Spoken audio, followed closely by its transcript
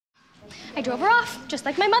I drove her off, just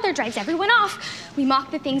like my mother drives everyone off. We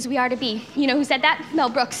mock the things we are to be. You know who said that? Mel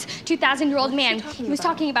Brooks, 2,000-year-old man. He was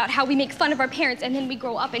talking about how we make fun of our parents and then we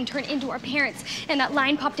grow up and turn into our parents. And that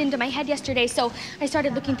line popped into my head yesterday, so I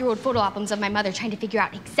started looking through old photo albums of my mother, trying to figure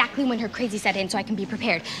out exactly when her crazy set in so I can be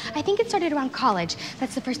prepared. I think it started around college.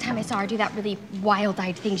 That's the first time I saw her do that really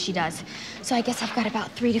wild-eyed thing she does. So I guess I've got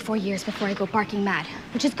about 3 to 4 years before I go barking mad,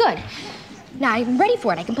 which is good. Now I'm ready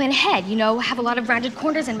for it. I can plan ahead, you know, have a lot of rounded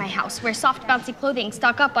corners in my house, wear soft, bouncy clothing,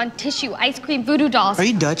 stock up on tissue, ice cream, voodoo dolls. Are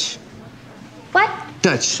you Dutch? What?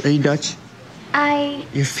 Dutch. Are you Dutch?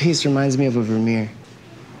 Your face reminds me of a Vermeer.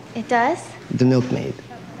 It does? The milkmaid.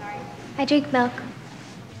 I drink milk.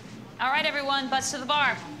 All right, everyone, butts to the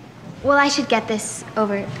bar. Well, I should get this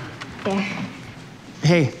over there.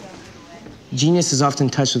 Hey, genius is often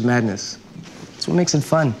touched with madness. That's what makes it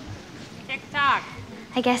fun. Tick-tock.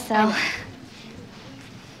 I guess so.